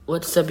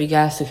What's up, you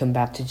guys? Welcome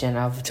back to Gen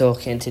Alpha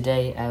Talk, and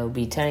today I will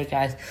be telling you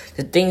guys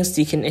the things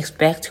you can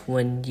expect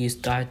when you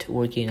start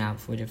working out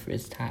for the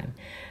first time.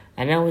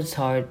 I know it's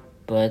hard,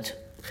 but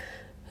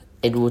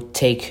it will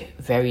take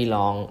very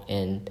long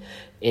and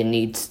it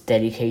needs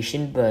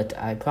dedication, but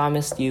I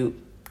promise you,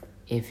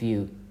 if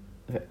you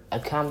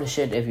accomplish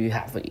it, if you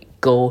have a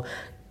goal,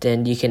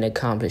 then you can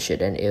accomplish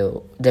it and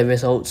the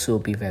results will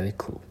be very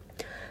cool.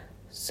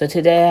 So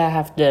today I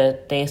have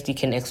the things you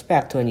can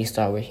expect when you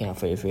start working out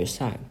for the first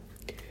time.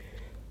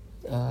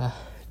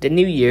 The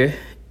new year,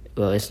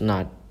 well, it's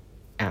not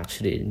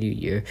actually the new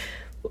year.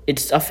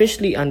 It's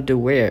officially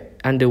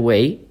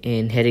underway,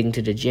 and heading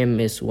to the gym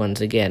is once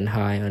again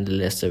high on the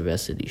list of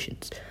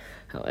resolutions.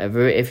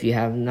 However, if you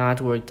have not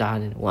worked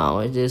out in a while,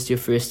 it is your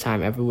first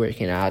time ever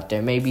working out,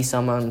 there may be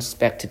some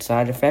unexpected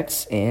side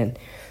effects, and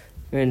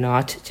we're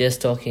not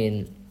just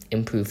talking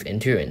improved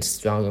endurance,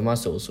 stronger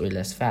muscles, or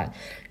less fat.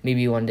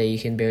 Maybe one day you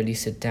can barely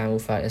sit down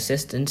without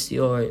assistance,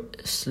 you're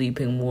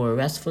sleeping more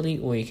restfully,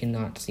 or you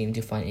cannot seem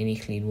to find any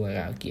clean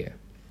workout gear.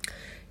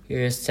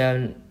 Here are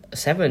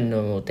seven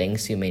normal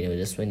things you may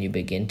notice when you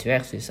begin to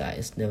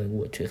exercise. Knowing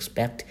what to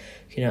expect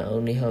can not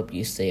only help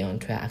you stay on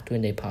track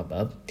when they pop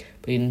up,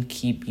 but can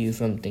keep you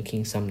from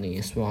thinking something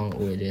is wrong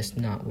or it is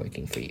not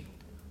working for you.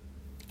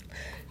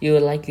 You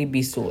will likely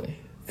be sore,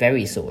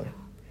 very sore.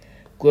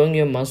 Growing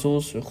your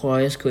muscles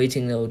requires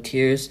creating little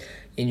tears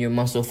in your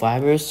muscle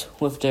fibers,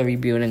 with the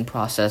rebuilding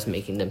process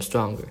making them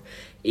stronger.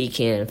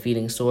 Aching and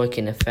feeling sore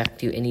can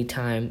affect you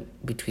anytime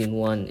between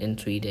 1 and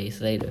 3 days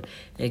later.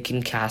 It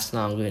can last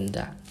longer than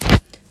that.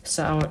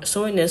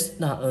 Soreness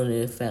not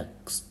only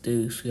affects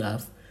those who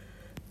have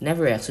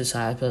never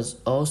exercised, but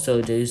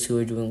also those who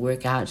are doing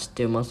workouts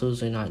their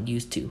muscles are not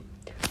used to.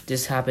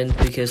 This happens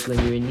because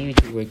when you're new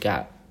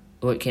to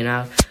working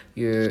out,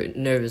 your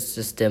nervous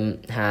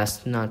system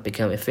has not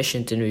become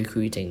efficient in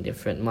recruiting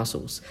different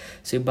muscles.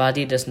 So your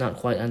body does not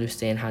quite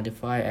understand how to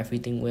fire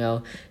everything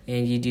well,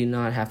 and you do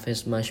not have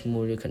as much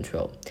motor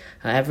control.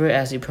 However,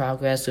 as you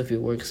progress with your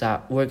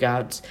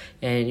workouts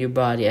and your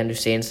body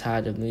understands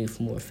how to move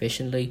more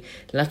efficiently,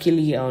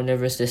 luckily our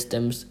nervous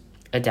systems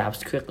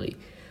adapts quickly.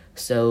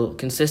 So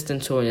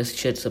consistent soreness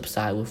should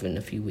subside within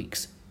a few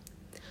weeks.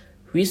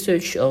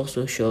 Research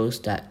also shows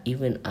that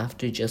even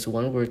after just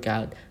one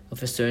workout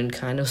of a certain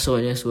kind of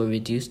soreness will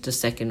reduce the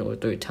second or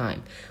third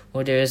time,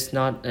 while there is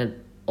not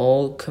an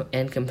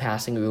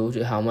all-encompassing rule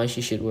to how much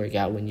you should work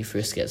out when you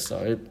first get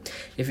started.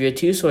 If you're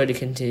too sore to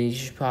continue, you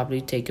should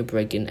probably take a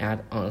break and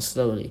add on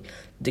slowly.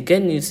 The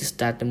good news is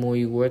that the more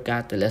you work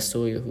out, the less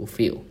sore you will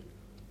feel.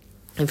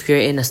 If you're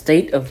in a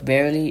state of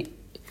barely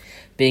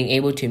being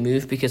able to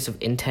move because of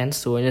intense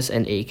soreness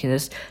and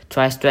achiness,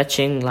 try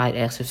stretching, light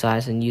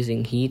exercise, and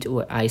using heat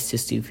or ice to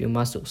soothe your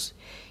muscles.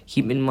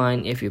 Keep in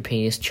mind, if your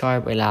pain is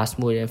sharp or lasts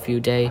more than a few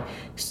days,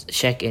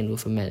 check in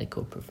with a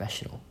medical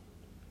professional.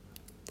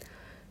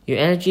 Your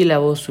energy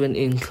levels will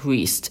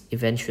increase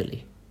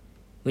eventually.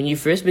 When you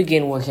first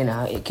begin working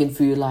out, it can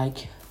feel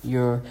like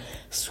your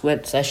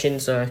sweat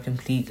sessions are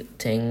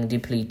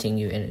depleting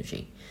your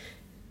energy,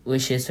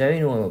 which is very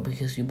normal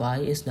because your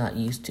body is not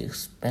used to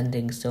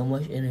spending so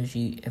much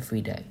energy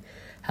every day.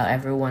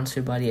 However, once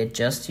your body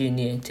adjusts to your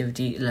new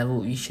activity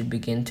level, you should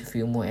begin to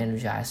feel more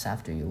energized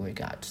after your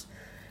workouts.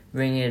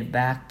 Bringing it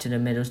back to the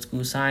middle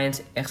school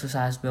science,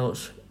 exercise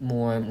builds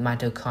more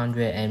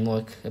mitochondria and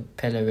more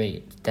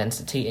capillary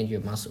density in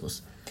your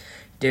muscles.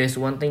 There is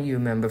one thing you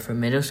remember from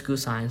middle school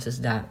science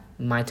is that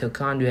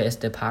mitochondria is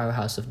the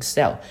powerhouse of the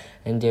cell,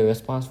 and they're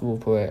responsible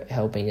for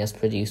helping us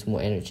produce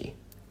more energy.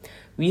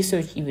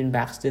 Research even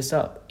backs this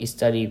up. A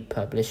study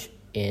published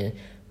in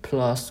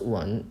PLOS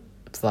One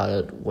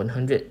followed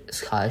 100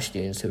 college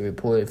students who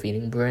reported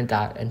feeling burned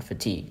out and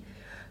fatigued.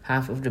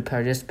 Half of the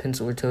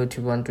participants were told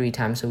to run 3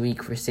 times a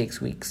week for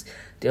 6 weeks.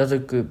 The other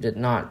group did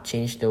not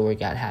change their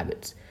workout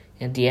habits.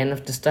 At the end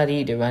of the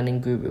study, the running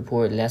group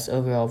reported less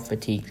overall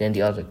fatigue than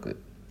the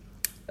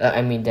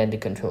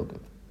control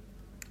group.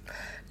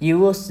 You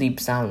will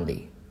sleep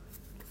soundly.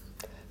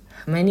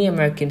 Many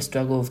Americans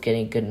struggle with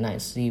getting a good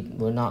night's sleep.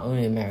 Well, not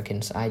only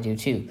Americans, I do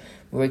too.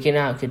 Working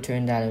out could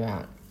turn that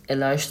around. A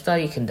large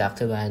study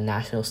conducted by the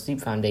National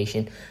Sleep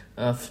Foundation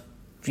of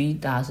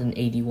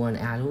 3,081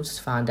 adults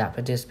found that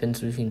participants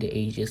between the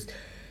ages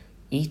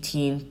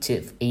 18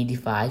 to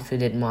 85 who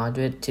did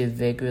moderate to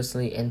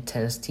vigorously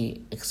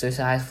intensity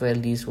exercise for at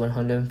least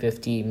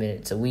 150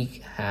 minutes a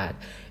week had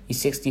a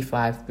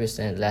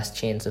 65% less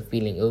chance of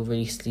feeling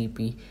overly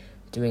sleepy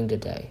during the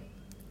day.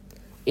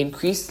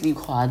 Increased sleep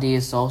quality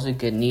is also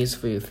good news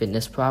for your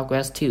fitness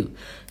progress too,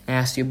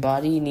 as your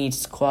body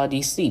needs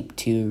quality sleep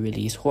to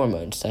release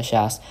hormones such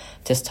as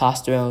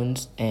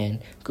testosterone and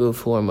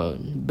growth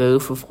hormone,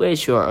 both of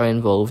which are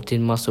involved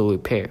in muscle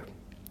repair.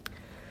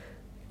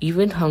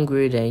 Even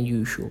hungrier than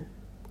usual.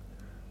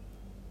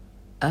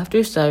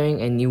 After starting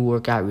a new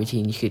workout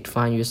routine, you could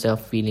find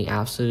yourself feeling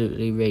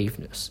absolutely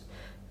ravenous.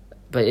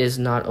 But it's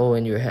not all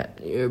in your head.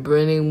 You're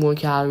burning more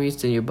calories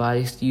than your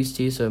body's used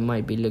to, so it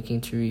might be looking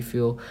to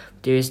refuel.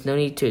 There is no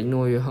need to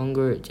ignore your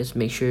hunger. Just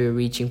make sure you're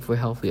reaching for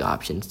healthy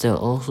options. They'll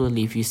also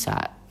leave you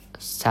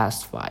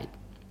satisfied.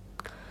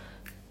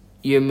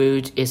 your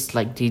mood is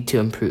likely to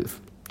improve.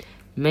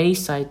 Many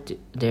cite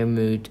their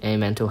mood and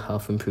mental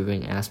health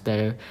improving as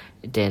better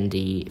than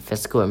the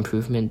physical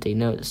improvement they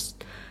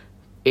noticed.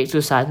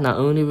 Exercise not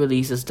only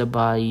releases the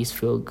body's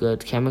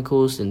feel-good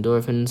chemicals,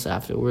 endorphins,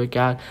 after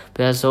workout,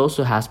 but it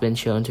also has been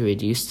shown to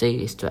reduce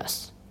daily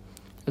stress.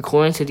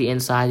 According to the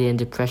Anxiety and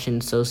Depression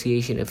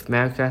Association of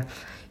America,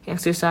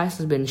 exercise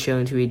has been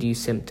shown to reduce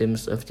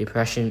symptoms of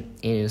depression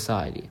and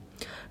anxiety.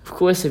 Of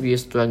course, if you're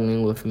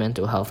struggling with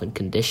mental health and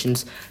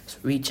conditions,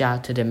 reach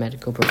out to the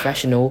medical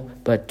professional,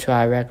 but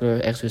try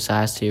regular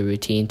exercise to your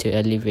routine to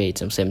alleviate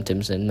some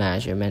symptoms and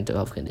manage your mental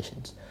health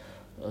conditions.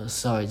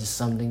 Sorry, just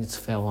something just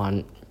fell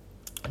on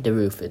the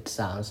roof. It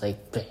sounds like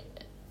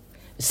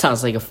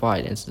a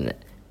fart, isn't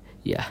it?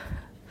 Yeah.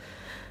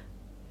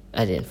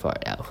 I didn't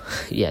fart out.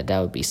 Yeah, that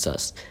would be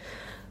sus.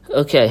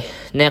 Okay,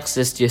 next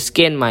is your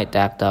skin might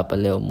act up a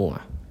little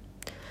more.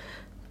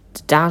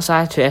 The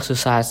downside to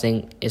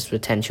exercising is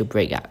potential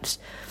breakouts.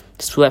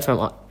 Sweat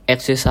from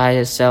exercise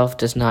itself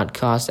does not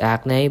cause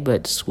acne,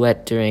 but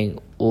sweat during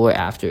or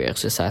after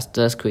exercise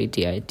does create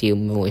the ideal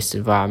moist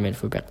environment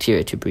for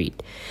bacteria to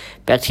breed.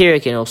 Bacteria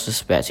can also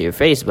spread to your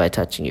face by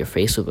touching your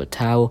face with a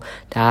towel,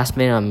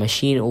 dustbin on a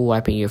machine, or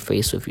wiping your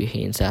face with your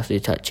hands after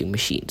touching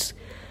machines.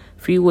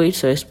 Free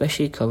weights are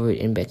especially covered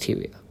in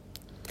bacteria.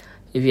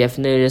 If you have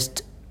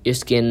noticed your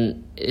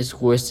skin is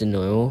worse than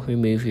normal,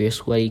 remove your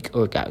sweaty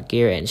workout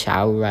gear and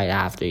shower right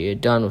after you're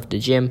done with the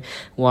gym.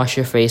 Wash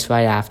your face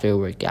right after a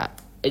workout.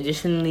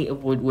 Additionally,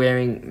 avoid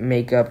wearing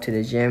makeup to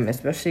the gym,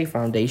 especially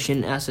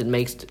foundation, as it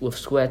mixes with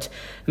sweat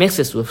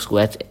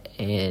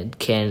and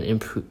can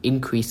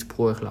increase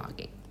pore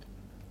clogging.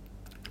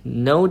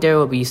 Know there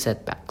will be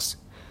setbacks.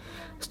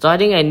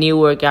 Starting a new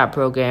workout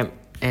program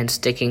and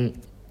sticking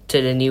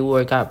to the new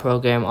workout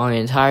program are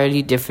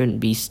entirely different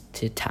beasts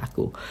to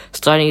tackle.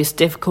 Starting is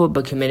difficult,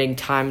 but committing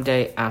time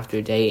day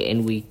after day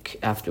and week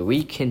after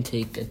week can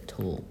take a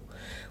toll.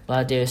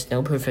 While there is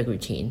no perfect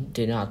routine,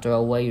 do not throw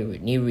away your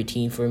new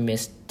routine for a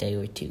missed day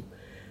or two.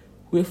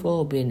 We've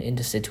all been in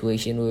the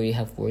situation where we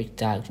have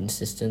worked out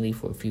consistently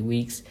for a few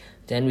weeks,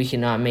 then we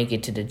cannot make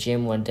it to the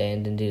gym one day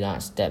and then do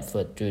not step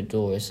foot through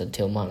doors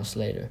until months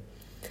later.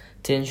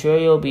 To ensure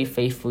you'll be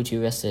faithful to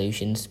your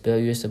resolutions,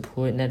 build your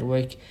support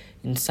network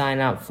and sign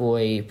up for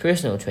a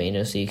personal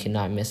trainer so you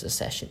cannot miss a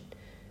session.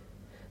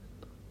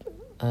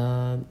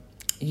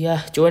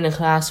 Join a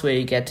class where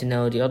you get to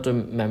know the other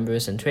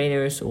members and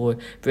trainers, or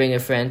bring a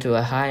friend to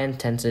a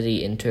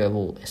high-intensity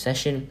interval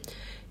session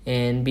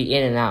and be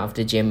in and out of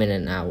the gym in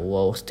an hour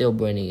while still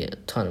burning a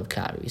ton of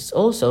calories.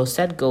 Also,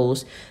 set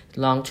goals,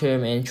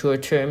 long-term and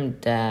short-term,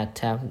 that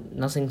have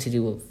nothing to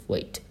do with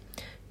weight.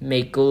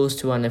 Make goals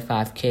to run a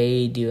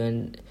 5K, do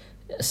an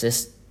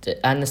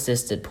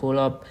unassisted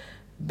pull-up,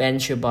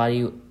 bench your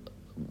body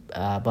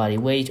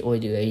weight, or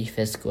do a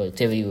physical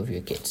activity with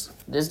your kids.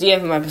 This is the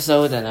end of my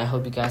episode, and I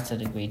hope you guys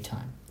had a great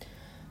time.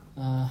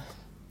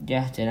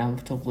 Then I'll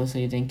talk with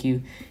you. Thank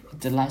you.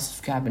 Hit the like,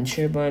 subscribe, and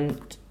share button,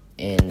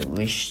 and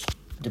wish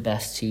the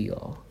best to you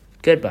all.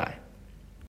 Goodbye.